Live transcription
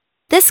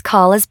This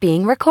call is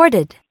being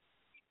recorded.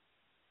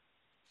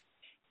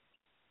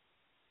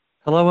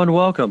 Hello and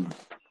welcome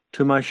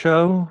to my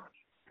show,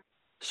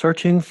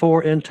 Searching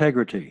for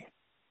Integrity.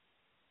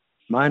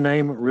 My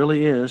name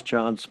really is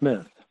John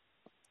Smith,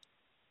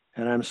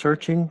 and I'm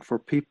searching for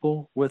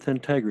people with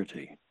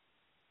integrity.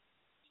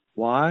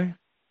 Why?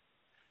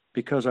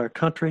 Because our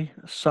country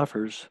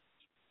suffers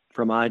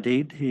from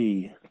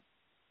IDD,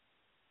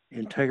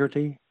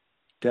 Integrity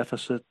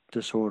Deficit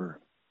Disorder.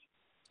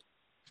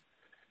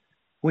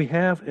 We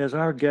have as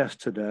our guest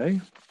today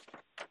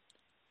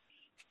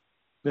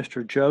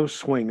Mr. Joe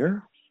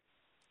Swinger,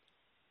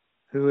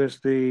 who is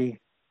the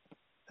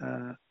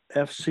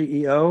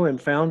FCEO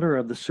and founder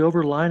of the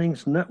Silver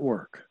Linings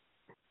Network,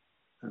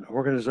 an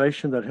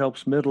organization that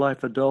helps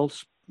midlife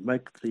adults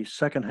make the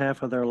second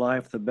half of their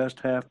life the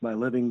best half by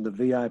living the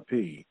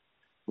VIP,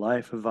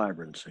 life of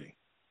vibrancy,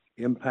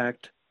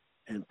 impact,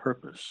 and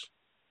purpose.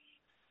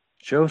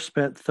 Joe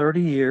spent 30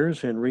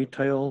 years in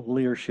retail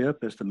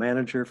leadership as the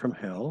manager from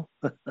hell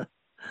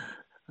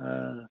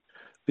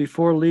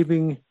before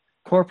leaving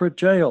corporate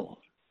jail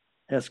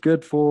as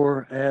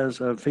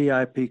a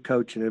VIP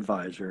coach and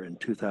advisor in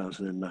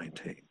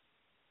 2019.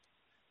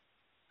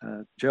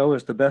 Joe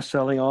is the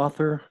best-selling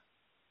author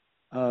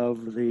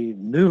of the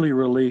newly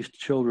released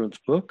children's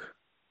book,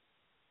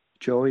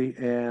 Joey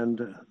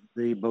and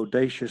the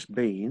Bodacious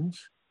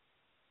Beans,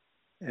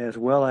 as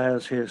well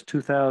as his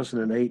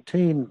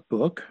 2018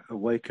 book,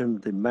 Awaken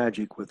the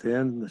Magic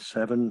Within, the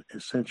 7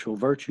 Essential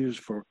Virtues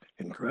for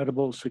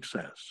Incredible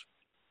Success.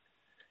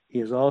 He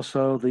is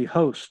also the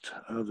host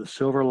of the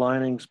Silver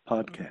Linings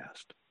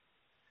podcast.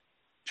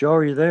 Joe,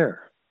 are you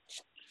there?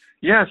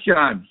 Yes,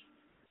 John.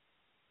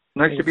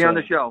 Nice to be on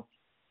the show.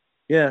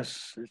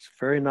 Yes, it's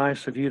very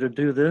nice of you to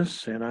do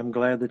this, and I'm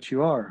glad that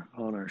you are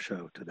on our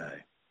show today.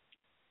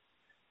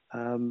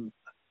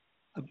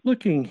 I'm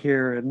looking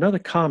here at another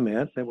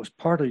comment that was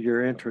part of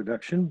your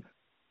introduction.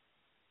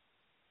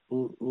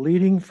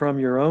 Leading from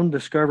your own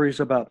discoveries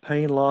about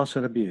pain, loss,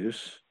 and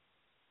abuse,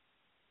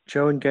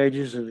 Joe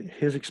engages in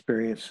his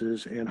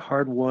experiences and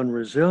hard-won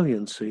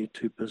resiliency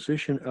to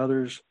position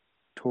others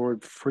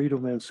toward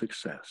freedom and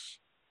success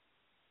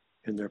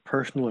in their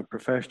personal and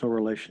professional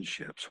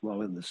relationships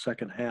while in the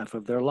second half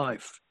of their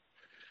life.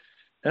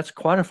 That's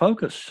quite a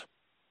focus.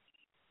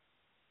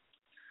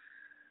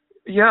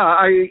 Yeah,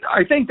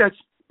 I think that's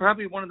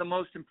probably one of the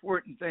most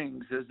important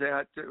things is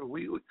that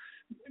we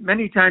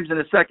many times in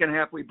the second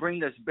half we bring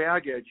this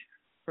baggage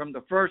from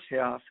the first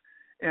half,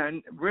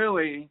 and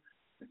really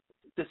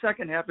the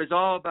second half is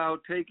all about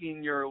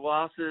taking your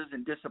losses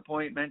and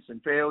disappointments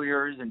and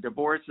failures and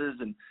divorces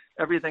and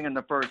everything in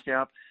the first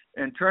half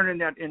and turning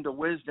that into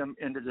wisdom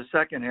into the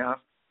second half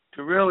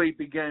to really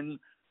begin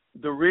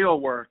the real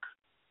work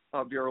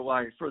of your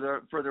life for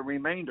the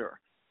remainder.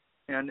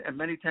 And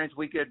many times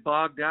we get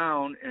bogged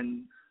down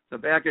in the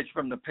baggage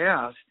from the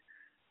past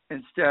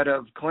instead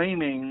of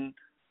claiming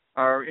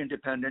our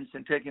independence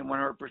and taking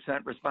 100%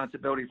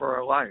 responsibility for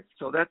our life.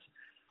 So that's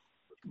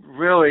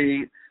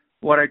really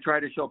what I try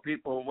to show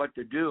people what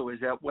to do, is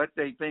that what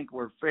they think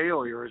were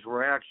failures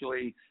were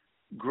actually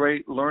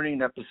great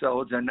learning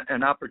episodes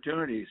and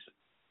opportunities.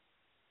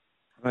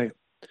 Right.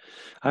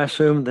 I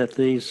assume that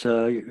these,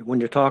 when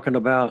you're talking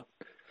about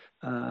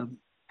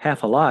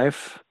half a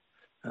life,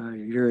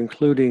 you're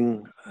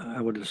including,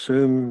 I would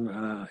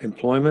assume,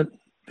 employment,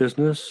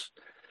 business,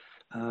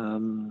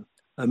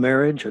 a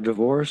marriage, a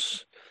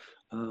divorce,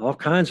 all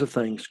kinds of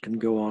things can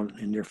go on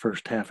in your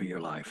first half of your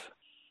life.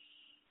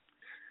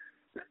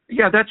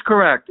 Yeah, that's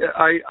correct.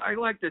 I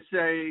like to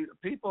say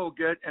people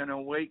get an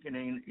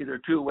awakening either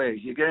two ways.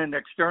 You get an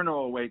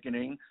external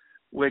awakening,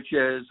 which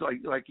is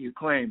like you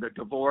claimed, a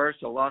divorce,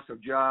 a loss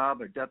of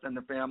job, a death in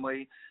the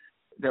family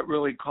that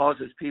really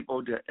causes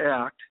people to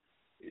act.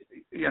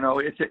 You know,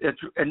 it's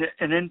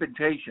an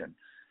invitation.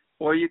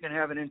 Or you can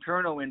have an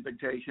internal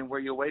invitation where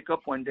you wake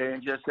up one day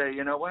and just say,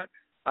 you know what,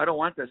 I don't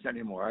want this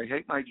anymore. I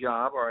hate my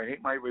job or I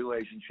hate my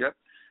relationship.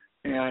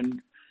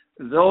 And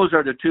those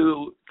are the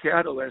two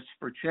catalysts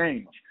for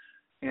change.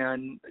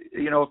 And,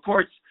 you know, of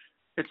course,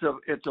 it's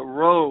a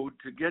road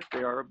to get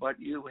there, but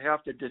you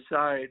have to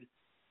decide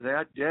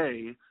that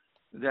day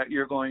that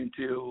you're going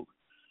to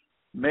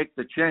make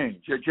the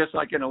change. It's just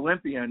like an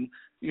Olympian,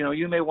 you know,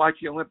 you may watch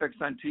the Olympics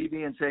on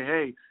TV and say,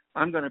 hey,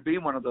 I'm going to be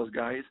one of those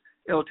guys.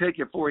 It'll take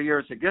you 4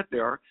 years to get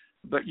there,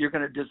 but you're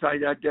going to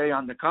decide that day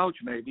on the couch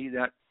maybe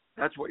that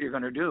that's what you're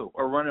going to do,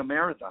 or run a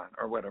marathon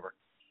or whatever.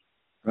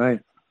 Right,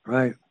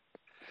 right.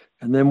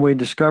 And then we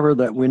discovered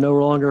that we no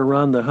longer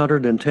run the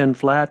 110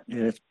 flat,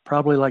 and it's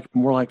probably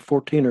more like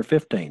 14 or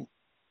 15.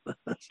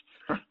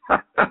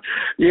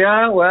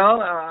 Yeah,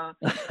 well,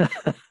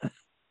 as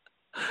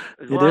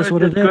long as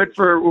it's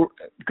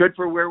good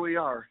for where we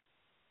are.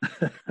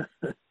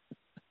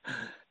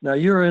 Now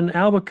you're in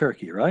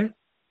Albuquerque, right?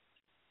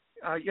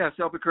 Yes,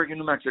 Albuquerque,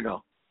 New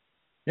Mexico.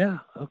 Yeah.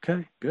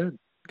 Okay. Good.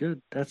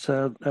 Good. That's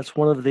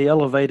one of the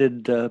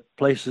elevated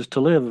places to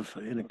live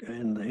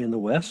in the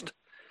West.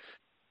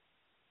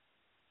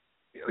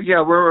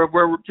 Yeah,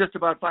 we're just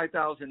about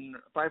 5,000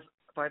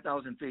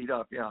 5,000 feet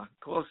up. Yeah,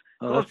 close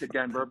Oh, close to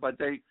Denver, but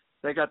they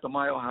got the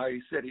Mile High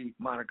City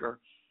moniker.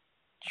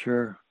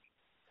 sure.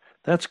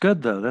 That's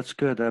good, though. That's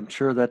good. I'm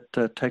sure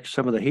that takes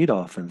some of the heat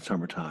off in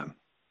summertime.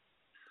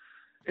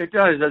 It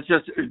does.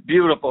 It's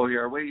beautiful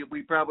here.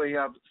 We probably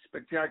have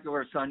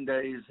spectacular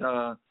Sundays,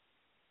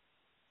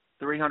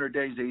 300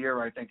 days a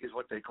year, I think is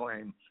what they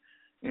claim,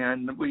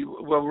 and we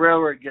will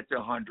rarely get to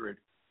 100,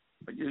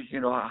 but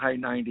usually high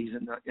 90s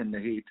in the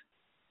heat.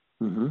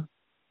 Mm-hmm.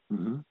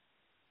 Mm-hmm.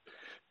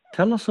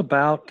 Tell us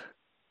about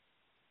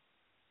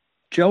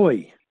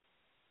Joey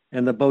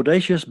and the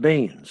Bodacious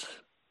Beans.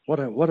 What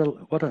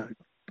a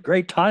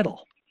great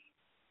title.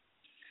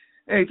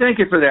 Hey, thank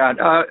you for that.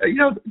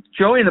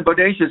 Joey and the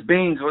Bodacious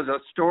Beans was a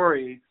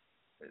story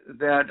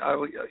that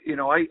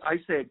I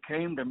say it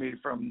came to me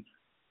from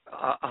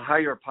a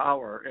higher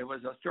power. It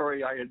was a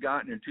story I had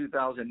gotten in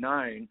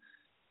 2009,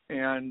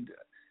 and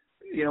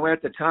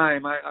at the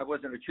time I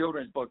wasn't a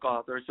children's book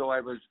author, so I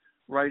was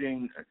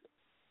writing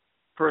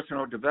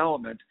personal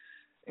development,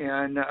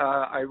 and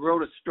I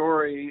wrote a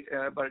story,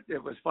 but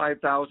it was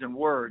 5,000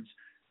 words,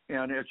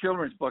 and a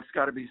children's book's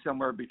got to be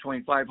somewhere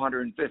between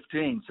 500 and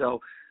 15. So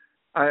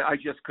I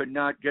just could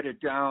not get it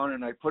down,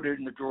 and I put it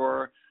in the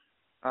drawer.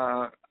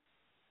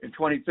 In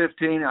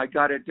 2015, I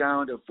got it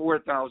down to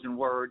 4,000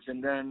 words,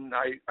 and then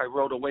I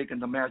wrote Awaken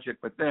the Magic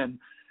Within.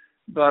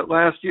 But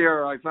last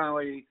year, I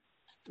finally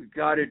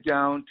got it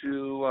down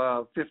to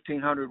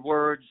 1,500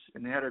 words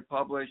and had it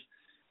published.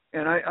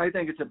 And I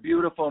think it's a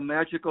beautiful,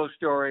 magical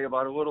story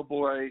about a little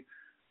boy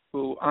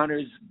who, on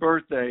his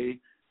birthday,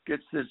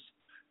 gets this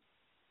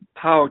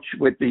pouch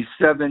with these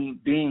 7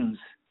 beans,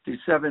 these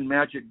 7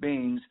 magic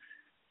beans.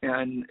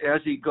 And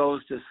as he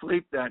goes to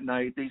sleep that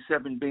night, these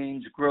 7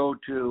 beans grow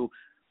to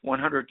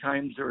 100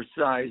 times their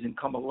size and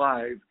come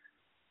alive.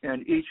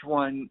 And each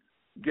one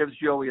gives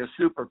Joey a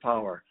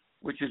superpower,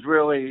 which is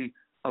really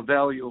a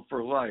value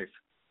for life.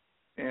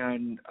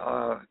 And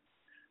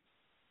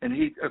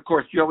he, of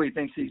course, Joey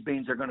thinks these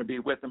beans are going to be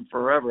with him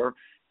forever,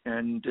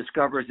 and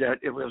discovers that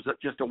it was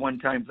just a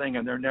one-time thing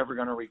and they're never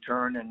going to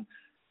return.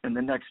 And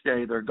the next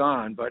day they're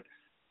gone. But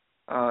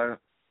I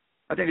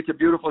think it's a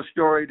beautiful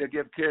story to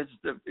give kids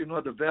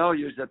the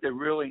values that they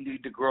really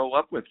need to grow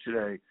up with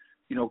today.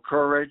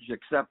 Courage,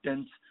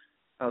 acceptance,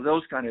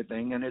 those kind of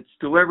thing. And it's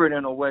delivered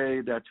in a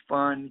way that's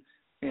fun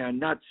and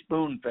not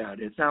spoon-fed.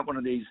 It's not one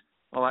of these,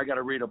 I got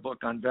to read a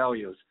book on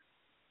values.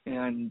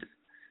 And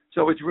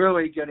so it's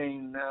really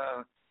getting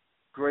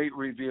great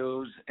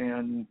reviews,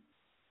 and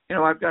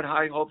I've got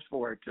high hopes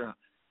for it.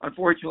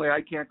 Unfortunately,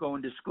 I can't go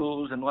into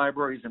schools and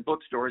libraries and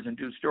bookstores and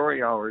do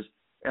story hours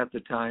at the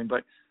time,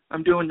 but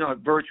I'm doing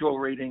virtual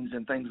readings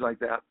and things like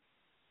that.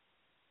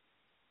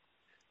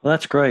 Well,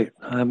 that's great.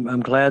 I'm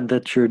glad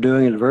that you're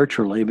doing it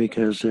virtually,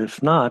 because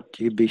if not,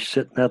 you'd be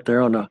sitting out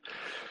there on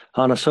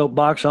a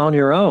soapbox on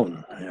your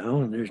own.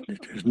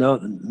 There's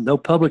no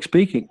public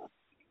speaking,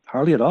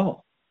 hardly at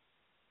all.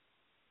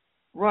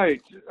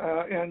 Right,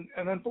 and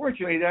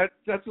unfortunately,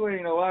 that's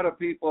letting a lot of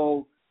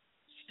people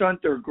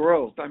stunt their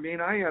growth. I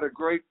mean, I had a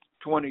great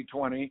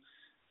 2020,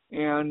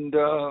 and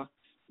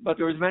but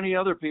there's many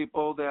other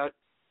people that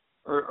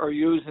are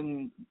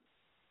using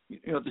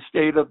the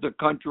state of the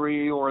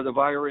country or the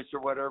virus or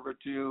whatever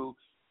to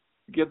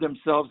give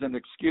themselves an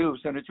excuse,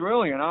 and it's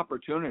really an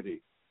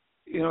opportunity.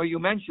 You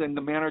mentioned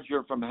the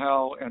manager from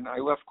hell, and I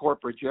left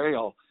corporate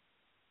jail.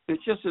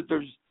 It's just that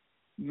there's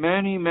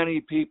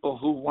many people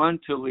who want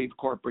to leave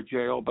corporate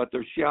jail, but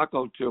they're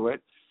shackled to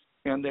it,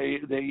 and they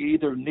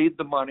either need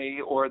the money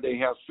or they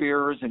have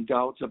fears and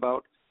doubts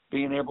about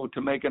being able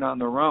to make it on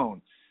their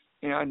own.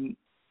 And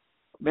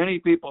many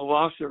people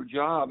lost their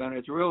job, and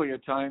it's really a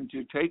time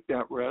to take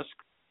that risk,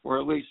 or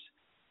at least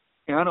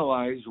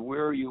analyze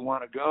where you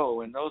want to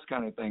go and those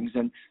kind of things.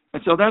 And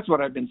so that's what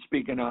I've been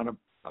speaking on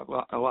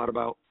a lot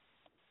about.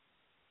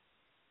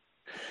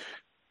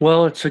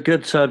 Well, it's a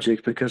good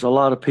subject, because a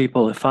lot of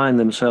people find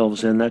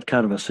themselves in that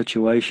kind of a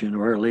situation,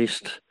 or at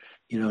least,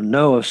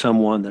 know of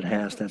someone that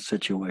has that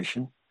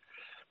situation.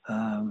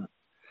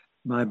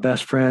 My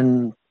best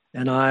friend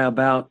and I,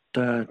 about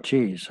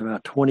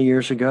 20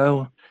 years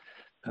ago,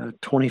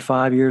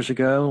 25 years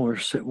ago,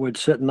 would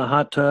sit in the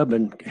hot tub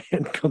and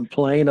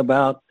complain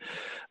about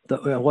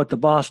what the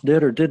boss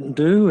did or didn't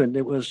do, and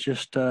it was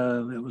just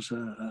it was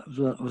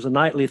a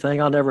nightly thing.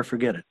 I'll never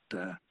forget it.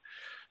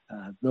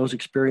 Those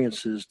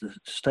experiences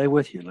stay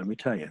with you. Let me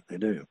tell you, they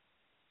do.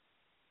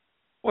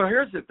 Well,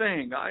 here's the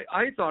thing.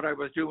 I thought I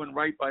was doing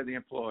right by the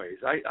employees.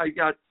 I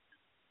got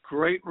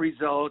great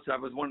results. I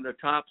was one of the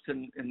tops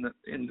in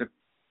the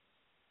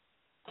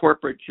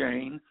corporate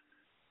chain.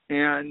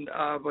 And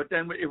but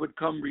then it would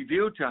come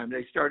review time.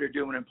 They started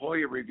doing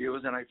employee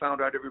reviews, and I found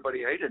out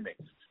everybody hated me.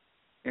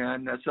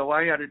 And so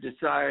I had to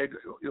decide,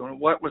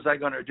 what was I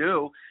going to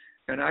do?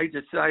 And I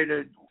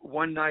decided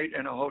one night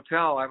in a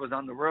hotel, I was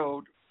on the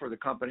road for the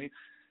company,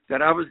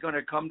 that I was going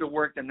to come to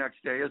work the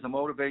next day as a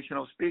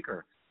motivational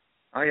speaker.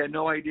 I had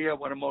no idea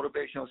what a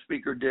motivational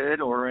speaker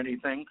did or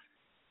anything,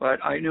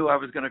 but I knew I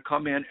was going to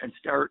come in and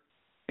start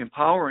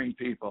empowering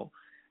people.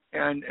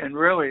 And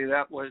really,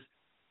 that was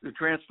the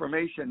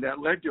transformation that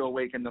led to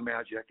Awaken the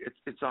Magic.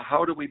 It's a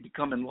how do we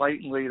become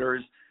enlightened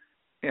leaders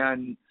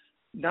and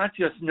not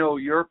just know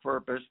your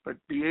purpose, but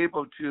be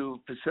able to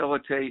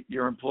facilitate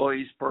your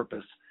employees'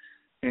 purpose.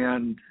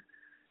 And,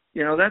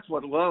 you know, that's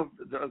what love,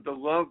 the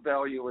love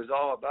value is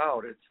all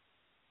about. It's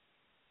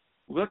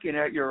looking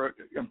at your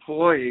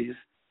employees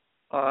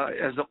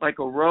as like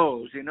a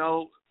rose. You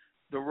know,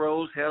 the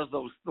rose has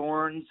those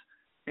thorns,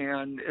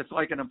 and it's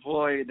like an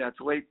employee that's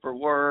late for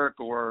work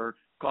or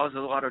causes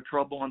a lot of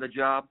trouble on the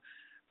job.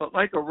 But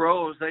like a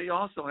rose, they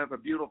also have a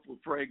beautiful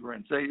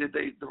fragrance.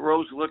 The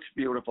rose looks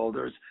beautiful.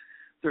 There's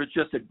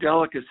just a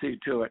delicacy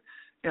to it.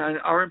 And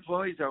our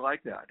employees are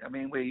like that. I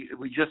mean, we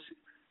just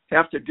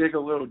have to dig a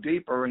little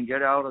deeper and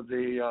get out of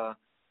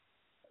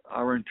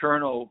our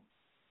internal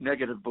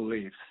negative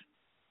beliefs.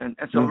 And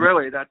so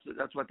really that's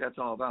what that's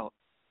all about.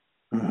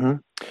 Mm-hmm.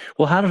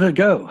 Well, how did it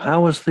go?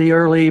 How was the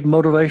early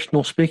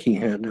motivational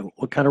speaking?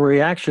 What kind of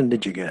reaction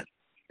did you get?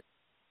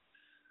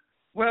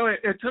 Well,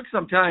 it took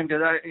some time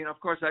because of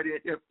course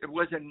it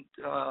wasn't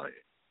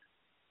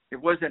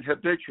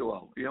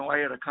habitual. You know, I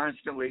had to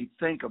constantly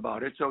think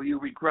about it, so you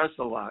regress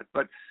a lot.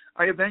 But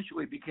I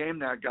eventually became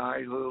that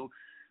guy who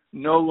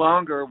no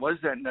longer was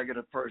that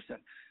negative person.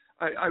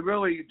 I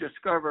really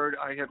discovered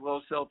I had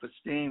low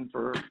self-esteem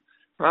for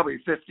probably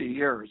 50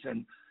 years.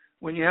 And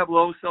when you have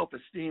low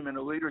self-esteem in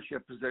a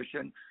leadership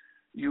position,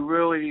 you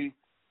really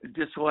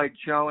dislike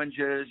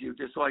challenges, you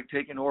dislike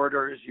taking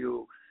orders,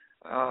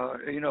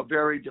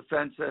 very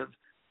defensive.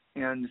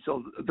 And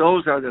so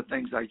those are the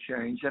things I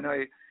changed. And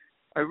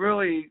I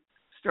really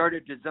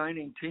started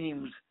designing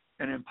teams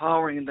and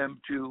empowering them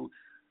to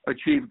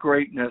achieve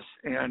greatness.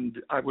 And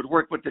I would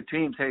work with the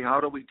teams. Hey, how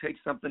do we take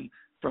something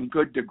from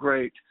good to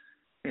great?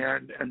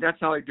 And that's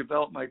how I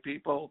developed my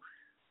people,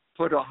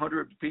 put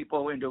 100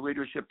 people into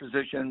leadership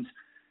positions.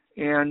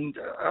 And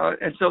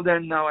so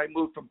then now I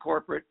moved from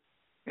corporate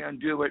and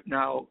do it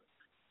now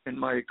in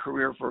my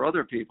career for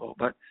other people.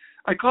 But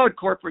I call it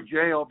corporate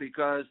jail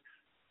because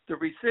the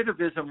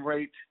recidivism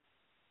rate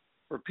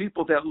for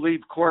people that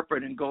leave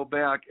corporate and go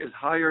back is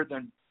higher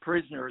than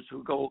prisoners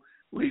who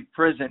leave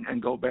prison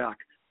and go back.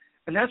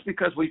 And that's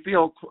because we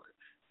feel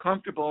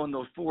comfortable in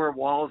those four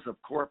walls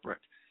of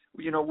corporate.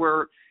 You know,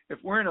 if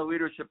we're in a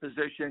leadership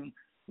position,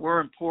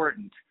 we're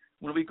important.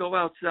 When we go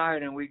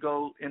outside and we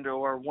go into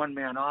our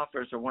one-man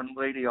office or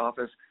one-lady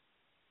office,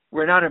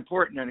 we're not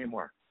important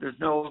anymore.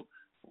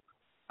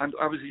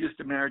 I was used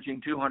to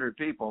managing 200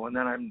 people, and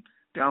then I'm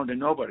down to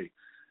nobody.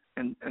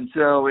 And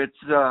so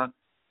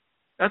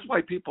that's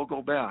why people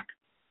go back.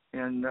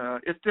 And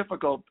it's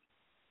difficult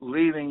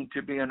leaving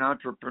to be an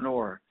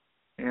entrepreneur.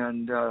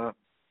 And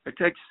it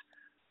takes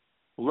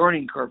a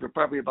learning curve of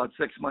probably about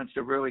 6 months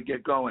to really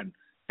get going,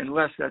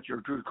 unless that's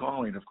your true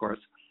calling, of course.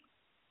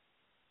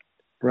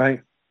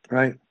 Right.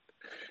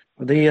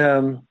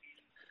 The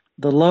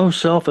low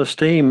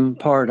self-esteem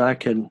part I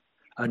can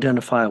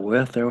identify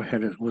with. There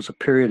was a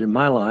period in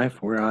my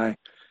life where I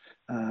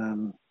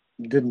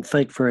didn't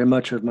think very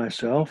much of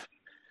myself,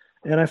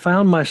 and I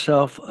found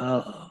myself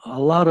a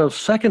lot of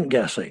second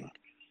guessing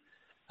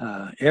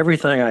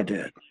everything I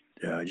did,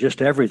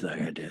 just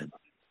everything I did.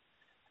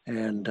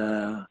 And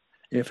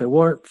if it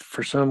weren't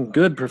for some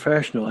good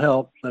professional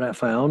help that I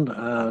found,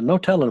 no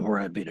telling where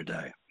I'd be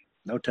today.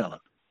 No telling.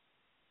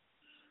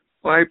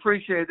 Well, I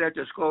appreciate that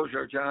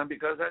disclosure, John,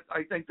 because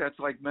I think that's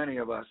like many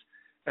of us.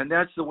 And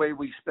that's the way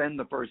we spend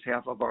the first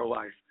half of our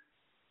life.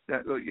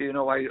 That, you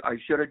know, I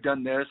should have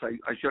done this.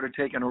 I should have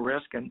taken a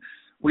risk. And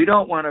we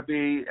don't want to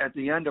be at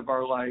the end of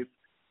our life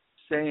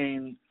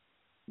saying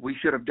we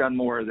should have done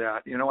more of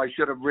that. You know, I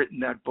should have written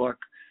that book.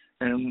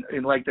 And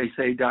like they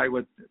say, die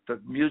with the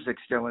music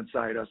still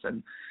inside us.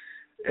 And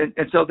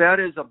so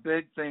that is a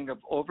big thing of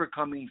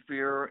overcoming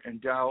fear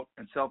and doubt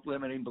and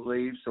self-limiting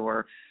beliefs,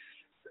 or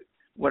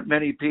what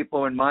many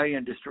people in my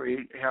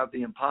industry have,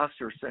 the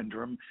imposter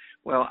syndrome.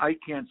 Well, I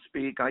can't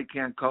speak, I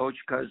can't coach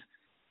because,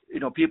 you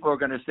know, people are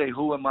going to say,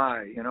 who am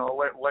I? You know,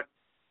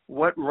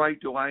 what right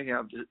do I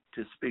have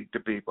to speak to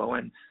people?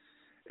 And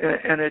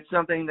it's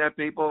something that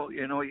people,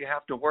 you know, you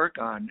have to work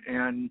on.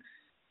 And,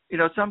 you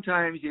know,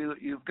 sometimes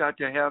you've got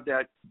to have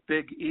that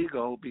big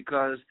ego,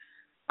 because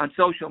on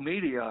social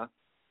media,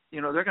 you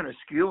know, they're going to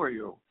skewer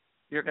you.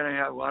 You're going to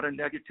have a lot of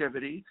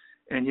negativity,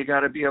 and you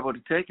got to be able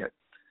to take it.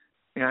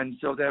 And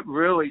so that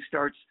really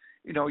starts,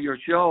 you know, your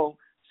show,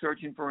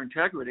 Searching for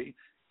Integrity,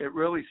 it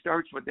really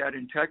starts with that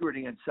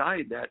integrity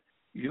inside, that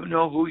you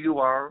know who you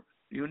are,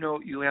 you know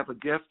you have a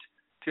gift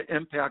to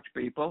impact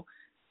people,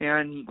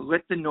 and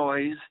let the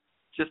noise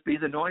just be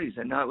the noise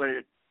and not let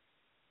it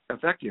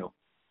affect you.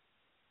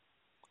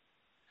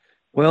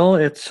 Well,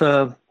 it's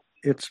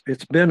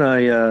been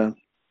a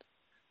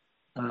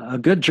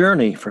good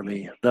journey for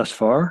me thus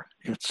far.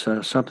 It's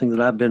something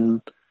that I've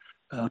been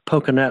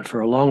poking at for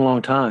a long,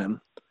 long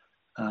time.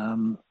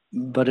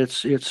 But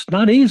it's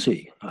not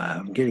easy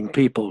getting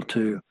people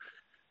to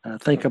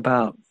think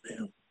about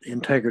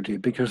integrity,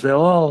 because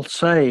they'll all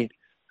say,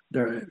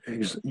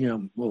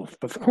 well,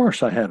 of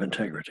course I have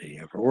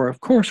integrity, or of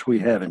course we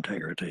have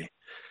integrity.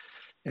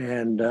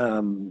 And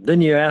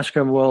then you ask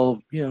them,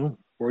 well, you know,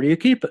 where do you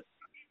keep it?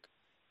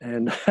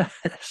 And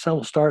some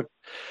will start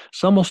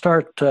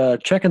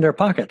checking their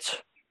pockets.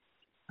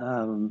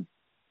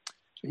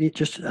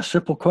 Just a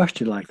simple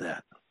question like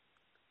that.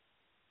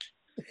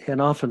 And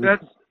often, yeah,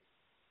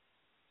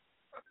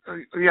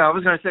 I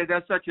was going to say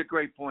that's such a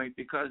great point,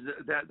 because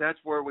that's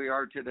where we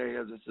are today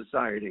as a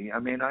society. I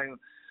mean, I'm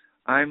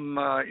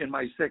in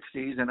my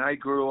 60s, and I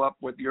grew up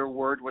with your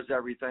word was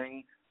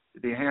everything,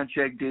 the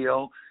handshake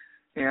deal,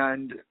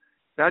 and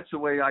that's the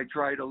way I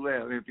try to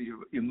live. If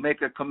you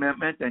make a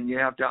commitment, then you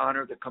have to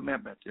honor the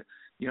commitment.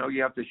 You know,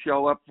 you have to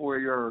show up for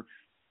your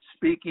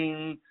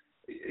speaking.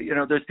 You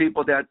know, there's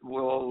people that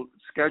will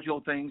schedule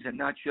things and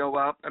not show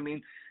up. I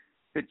mean,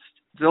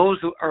 those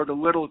are the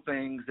little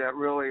things that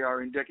really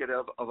are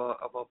indicative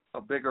of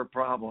a bigger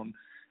problem.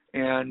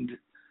 And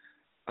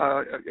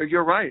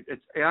you're right.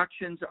 It's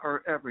actions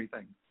are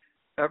everything.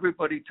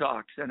 Everybody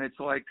talks, and it's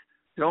like,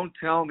 don't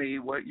tell me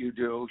what you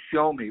do.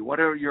 Show me. What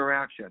are your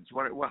actions?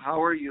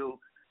 How are you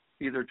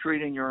either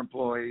treating your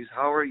employees?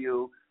 How are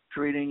you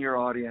treating your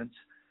audience,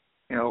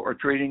 you know, or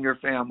treating your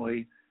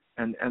family,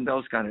 and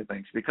those kind of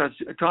things? Because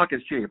talk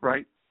is cheap,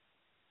 right?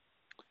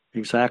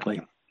 Exactly.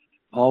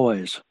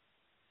 Always.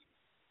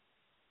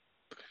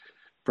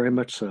 Very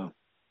much so.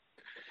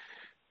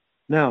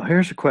 Now,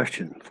 here's a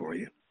question for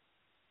you.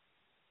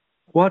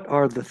 What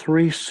are the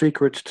 3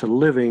 secrets to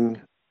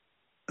living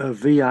a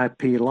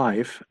VIP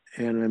life?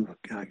 And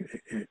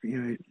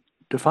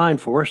define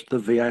for us the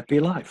VIP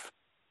life.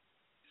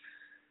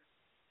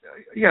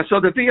 Yeah, so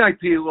the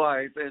VIP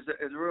life is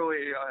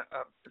really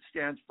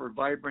stands for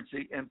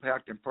vibrancy,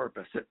 impact, and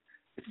purpose.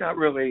 It's not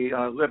really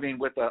living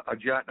with a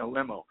jet and a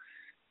limo.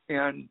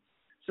 And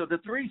so the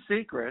 3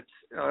 secrets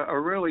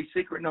are really,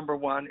 secret number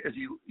 1 is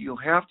you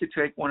have to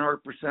take 100%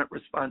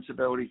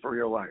 responsibility for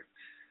your life.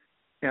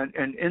 And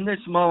in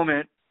this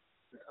moment,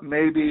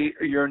 maybe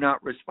you're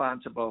not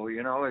responsible.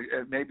 You know,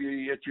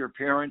 maybe it's your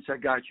parents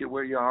that got you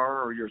where you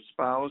are, or your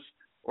spouse,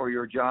 or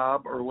your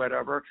job, or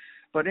whatever.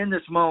 But in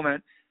this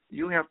moment,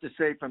 you have to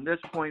say, from this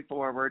point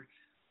forward,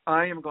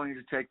 I am going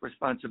to take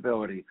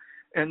responsibility.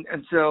 And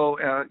so,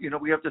 you know,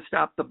 we have to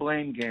stop the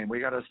blame game. We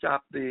got to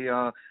stop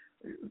the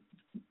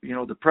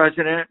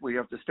president. We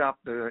have to stop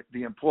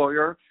the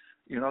employer,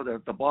 you know,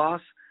 the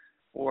boss,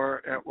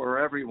 or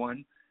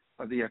everyone,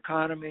 the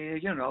economy.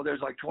 You know,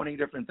 there's like 20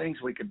 different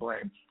things we could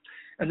blame.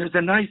 And there's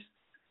a nice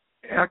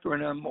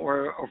acronym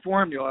or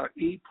formula,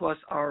 E plus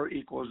R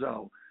equals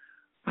O.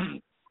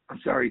 I'm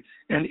sorry.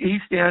 And E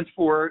stands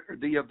for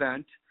the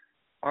event.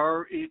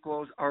 R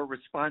equals our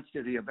response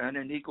to the event,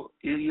 and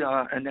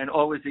and then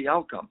O is the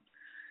outcome.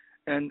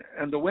 And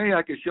the way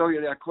I could show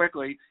you that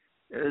quickly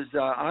is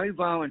I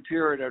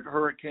volunteered at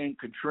Hurricane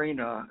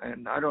Katrina,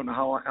 and I don't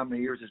know how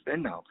many years it's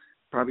been now,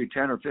 probably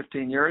 10 or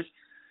 15 years.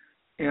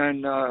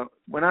 And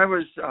when I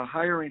was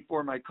hiring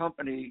for my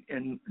company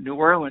in New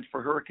Orleans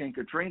for Hurricane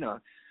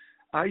Katrina,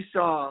 I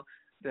saw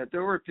that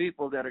there were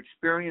people that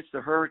experienced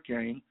the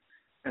hurricane,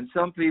 and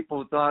some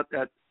people thought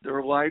that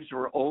their lives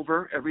were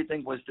over,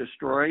 everything was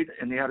destroyed,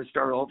 and they had to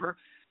start over.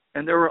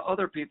 And there were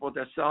other people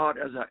that saw it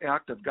as an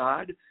act of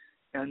God,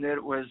 and that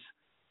it was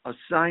a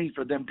sign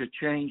for them to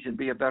change and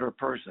be a better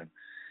person.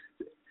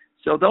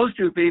 So those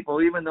 2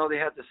 people, even though they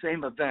had the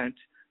same event,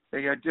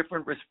 they had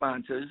different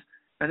responses,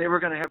 and they were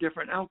going to have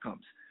different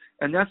outcomes.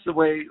 And that's the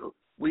way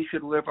we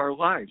should live our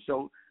lives.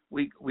 So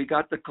we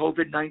got the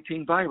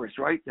COVID-19 virus,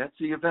 right? That's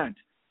the event.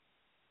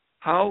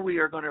 How we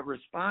are going to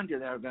respond to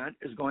that event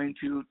is going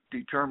to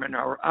determine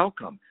our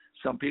outcome.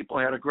 Some people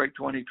had a great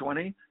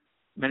 2020.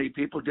 Many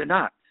people did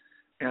not.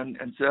 And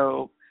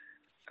so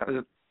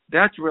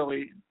that's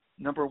really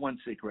number 1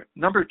 secret.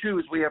 Number 2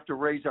 is we have to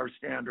raise our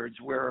standards,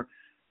 where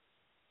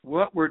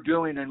what we're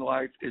doing in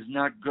life is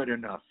not good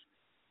enough.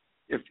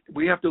 If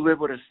we have to live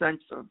with a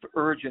sense of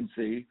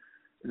urgency,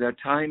 that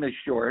time is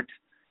short,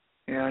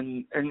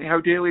 and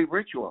have daily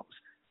rituals.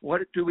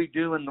 What do we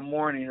do in the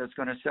morning that's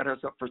going to set us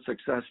up for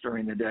success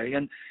during the day?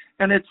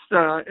 And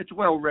it's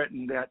well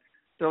written that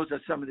those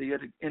are some of the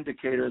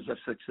indicators of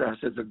success,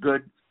 is a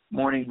good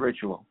morning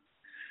ritual.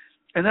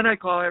 And then I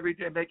call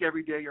make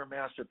every day your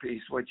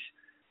masterpiece, which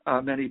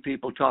many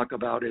people talk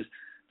about. Is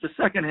the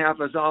second half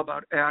is all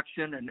about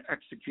action and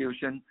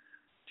execution,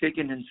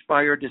 taking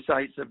inspired,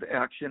 decisive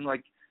action.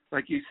 Like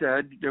you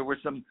said, there were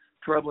some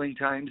troubling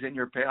times in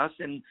your past,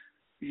 and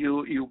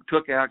you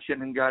took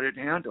action and got it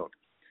handled.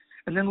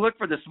 And then look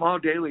for the small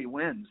daily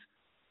wins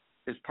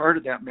as part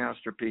of that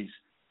masterpiece.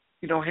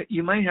 You know,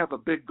 you might have a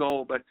big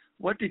goal, but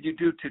what did you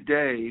do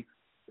today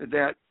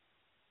that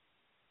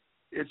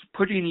is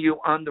putting you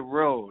on the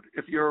road?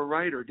 If you're a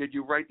writer, did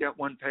you write that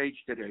 1 page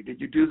today? Did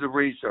you do the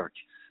research?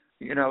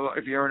 You know,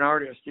 if you're an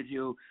artist, did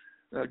you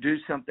do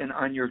something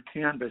on your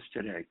canvas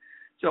today?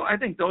 So I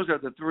think those are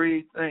the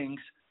 3 things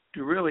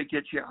to really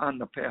get you on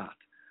the path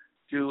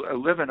to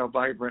live in a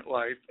vibrant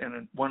life,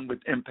 and one with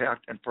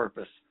impact and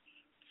purpose.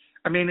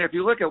 I mean, if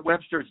you look at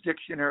Webster's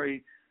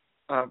dictionary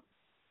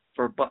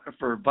for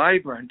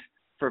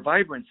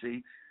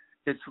vibrancy,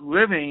 it's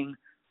living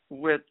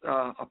with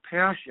a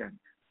passion.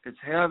 It's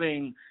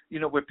having, you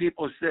know, what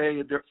people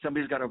say,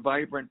 somebody's got a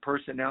vibrant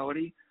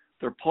personality.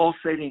 they're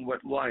pulsating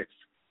with life.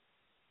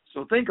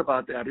 So think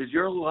about that. Is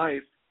your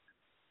life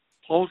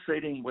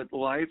pulsating with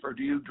life, or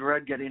do you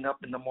dread getting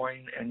up in the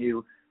morning and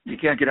you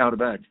can't get out of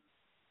bed?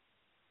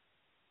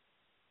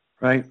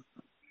 Right.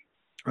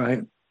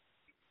 Right.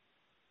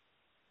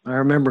 I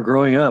remember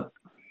growing up,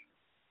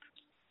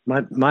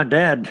 my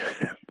dad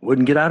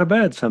wouldn't get out of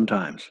bed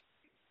sometimes.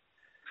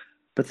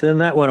 But then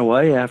that went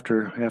away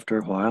after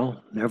a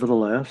while.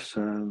 Nevertheless,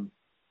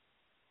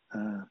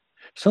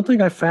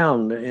 something I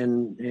found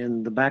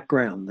in the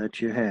background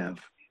that you have,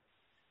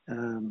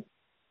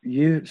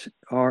 you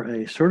are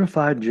a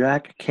certified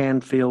Jack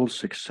Canfield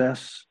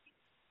Success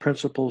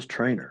Principles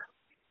trainer.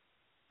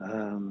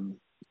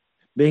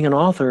 Being an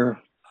author,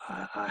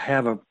 I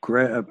have a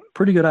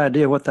pretty good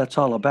idea what that's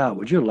all about.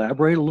 Would you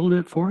elaborate a little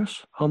bit for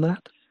us on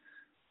that?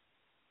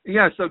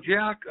 Yeah. So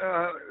Jack,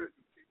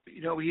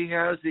 he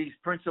has these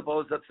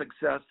principles of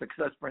success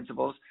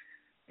principles,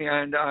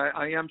 and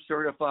I am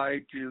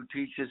certified to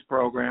teach his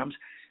programs.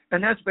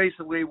 And that's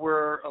basically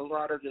where a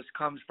lot of this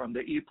comes from.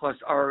 The E plus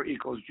R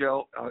equals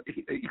Joe,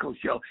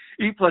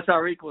 E plus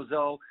R equals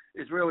O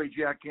is really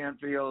Jack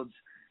Canfield's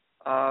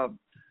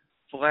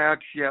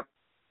flagship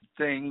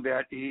thing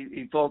that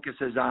he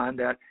focuses on,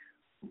 that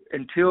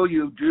until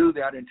you do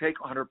that and take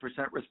 100%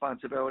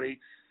 responsibility,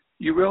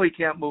 you really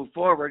can't move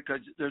forward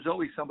because there's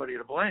always somebody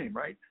to blame,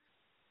 right?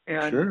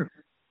 And, sure.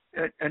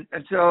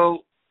 And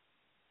so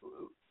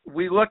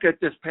we look at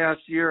this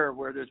past year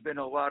where there's been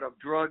a lot of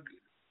drug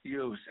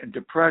use and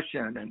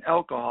depression and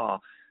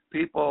alcohol.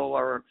 People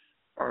are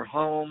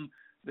home,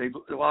 they've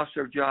lost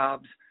their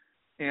jobs,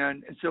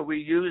 and so we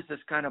use this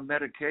kind of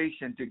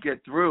medication to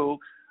get through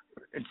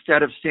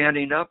instead of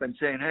standing up and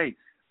saying, hey,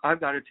 I've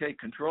got to take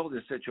control of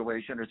this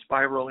situation. It's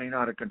spiraling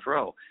out of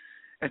control.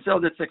 And so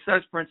the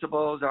success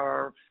principles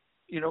are,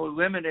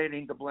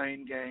 eliminating the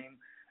blame game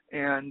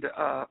and,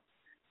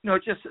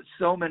 just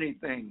so many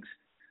things.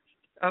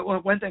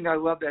 One thing I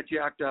love that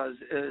Jack does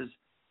is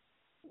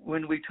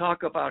when we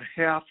talk about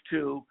have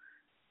to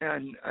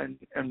and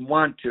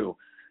want to,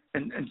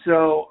 and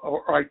so,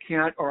 or I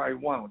can't or I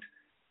won't.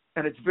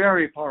 And it's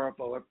very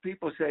powerful. If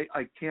people say,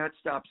 I can't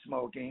stop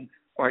smoking,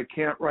 or I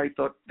can't write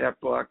that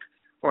book,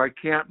 or I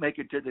can't make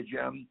it to the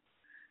gym,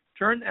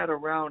 turn that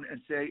around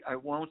and say, I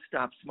won't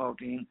stop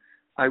smoking,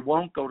 I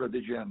won't go to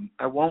the gym,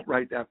 I won't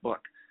write that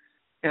book.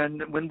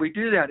 And when we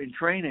do that in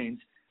trainings,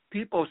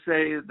 people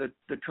say that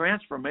the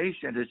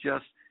transformation is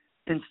just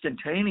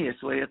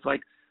instantaneously. It's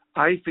like,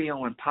 I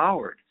feel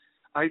empowered.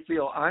 I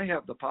feel I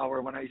have the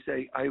power when I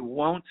say I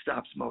won't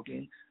stop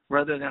smoking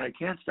rather than I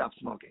can't stop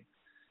smoking.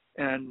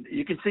 And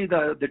you can see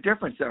the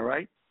difference there,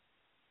 right?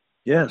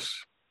 Yes,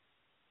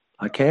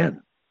 I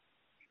can.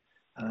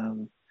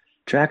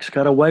 Jack's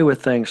got away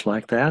with things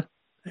like that,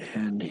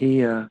 and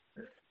he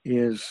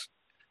is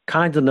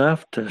kind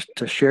enough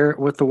to share it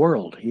with the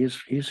world.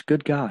 He's a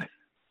good guy.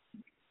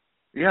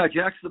 Yeah,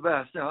 Jack's the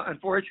best.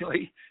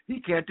 Unfortunately,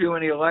 he can't do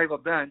any live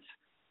events,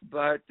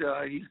 but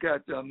he's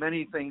got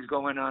many things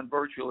going on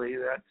virtually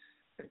that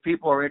if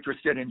people are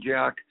interested in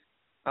Jack,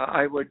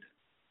 I would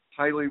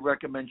highly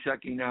recommend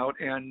checking out.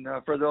 And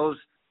for those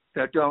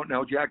that don't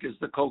know, Jack is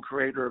the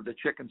co-creator of the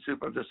Chicken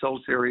Soup of the Soul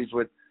series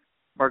with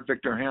Mark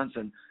Victor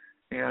Hansen,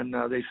 and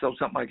they sold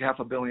something like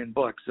 500 million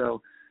books.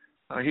 So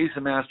he's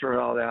the master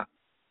of all that.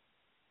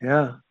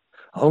 Yeah,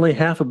 only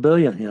 500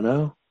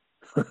 million,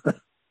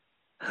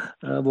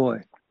 Oh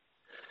boy,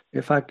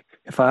 if I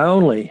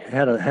only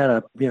had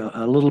a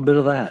little bit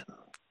of that,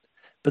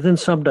 but then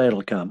someday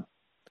it'll come.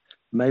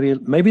 Maybe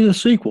the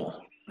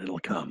sequel, it'll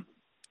come.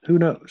 Who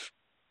knows?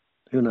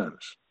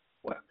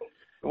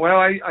 Well,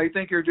 I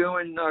think you're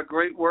doing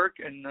great work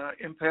and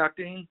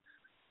impacting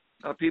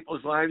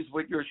people's lives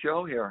with your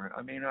show here.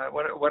 I mean,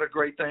 what a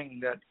great thing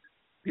that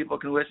people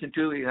can listen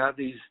to. You have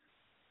these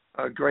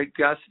great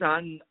guests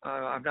on.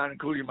 I'm not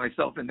including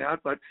myself in that,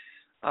 but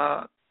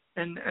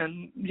and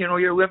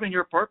you're living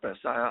your purpose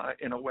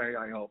in a way,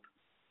 I hope.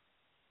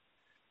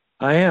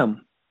 I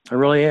am. I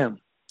really am.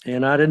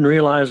 And I didn't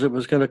realize it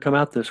was going to come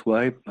out this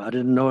way. I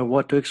didn't know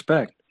what to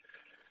expect,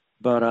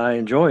 but I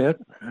enjoy it.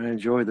 I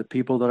enjoy the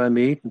people that I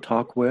meet and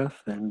talk with,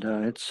 and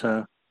it's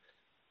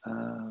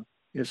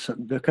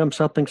become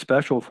something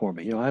special for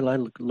me. I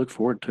look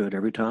forward to it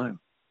every time.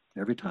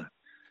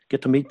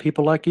 Get to meet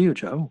people like you,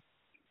 Joe.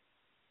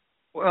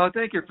 Well,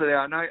 thank you for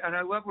that. And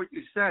I love what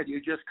you said. You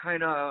just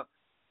kind of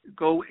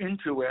go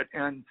into it.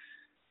 And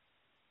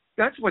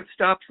that's what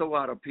stops a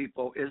lot of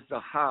people is the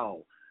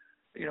how.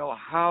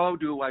 How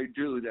do I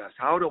do this?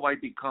 How do I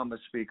become a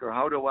speaker?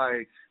 How do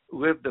I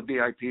live the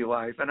VIP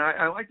life? And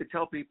I like to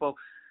tell people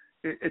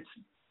it's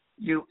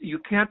you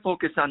can't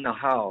focus on the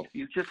how.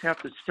 You just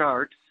have to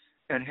start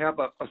and have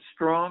a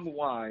strong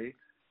why,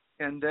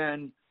 and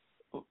then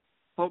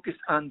focus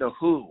on the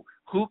who.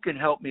 Who can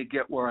help me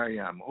get where I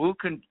am? Who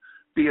can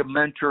be a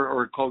mentor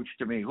or a coach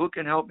to me? Who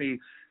can help me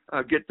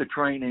get the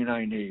training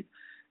I need?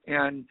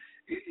 And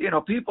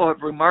people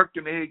have remarked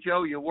to me, hey,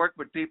 Joe, you work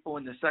with people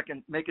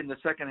making the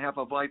second half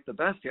of life the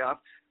best half,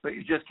 but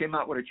you just came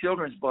out with a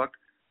children's book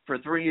for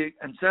 3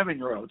 and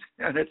 7-year-olds.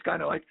 And it's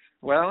kind of like,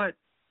 well,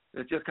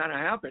 It just kind of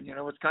happened.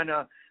 It's kind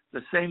of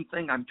the same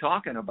thing I'm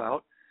talking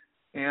about.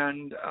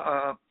 And,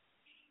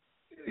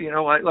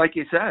 like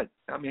you said,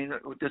 I mean,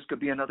 this could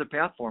be another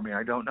path for me.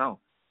 I don't know.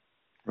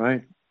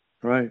 Right,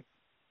 right.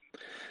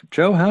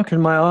 Joe, how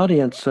can my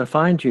audience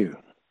find you?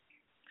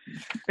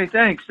 Hey,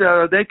 thanks.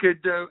 They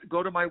could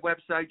go to my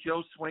website,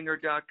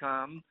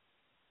 joeswinger.com.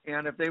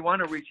 And if they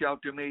want to reach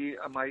out to me,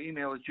 my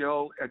email is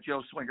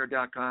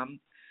joe@joeswinger.com.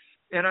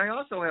 And I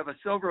also have a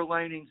Silver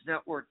Linings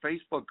Network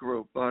Facebook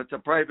group. It's a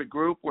private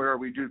group where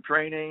we do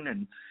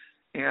training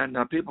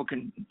and people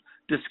can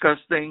discuss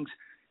things.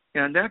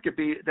 And that's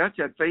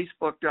at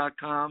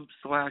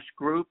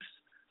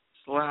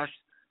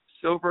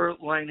facebook.com/groups/Silver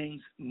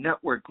Linings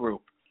Network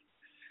Group.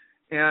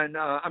 And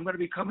I'm going to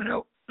be coming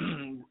out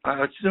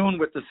soon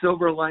with the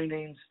Silver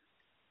Linings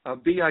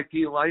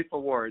VIP Life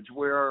Awards,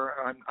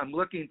 where I'm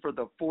looking for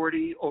the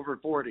 40 over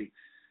 40.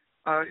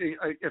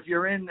 If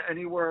you're in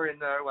anywhere in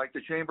like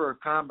the Chamber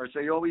of Commerce,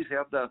 they always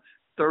have the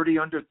 30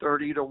 under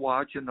 30 to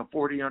watch and the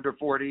 40 under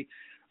 40.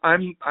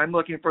 I'm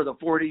looking for the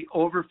 40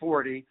 over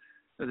 40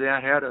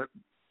 that had a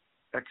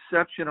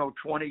exceptional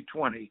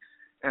 2020,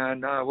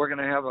 and we're going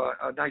to have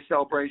a nice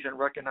celebration,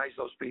 recognize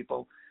those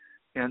people,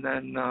 and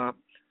then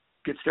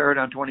get started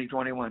on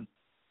 2021.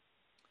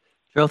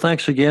 Joe,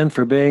 thanks again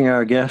for being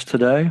our guest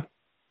today.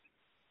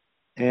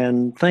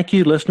 And thank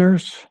you,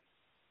 listeners,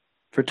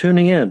 for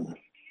tuning in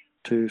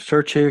to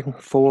Searching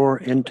for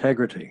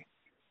Integrity.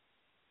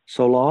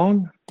 So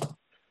long,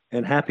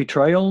 and happy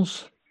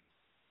trails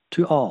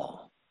to all.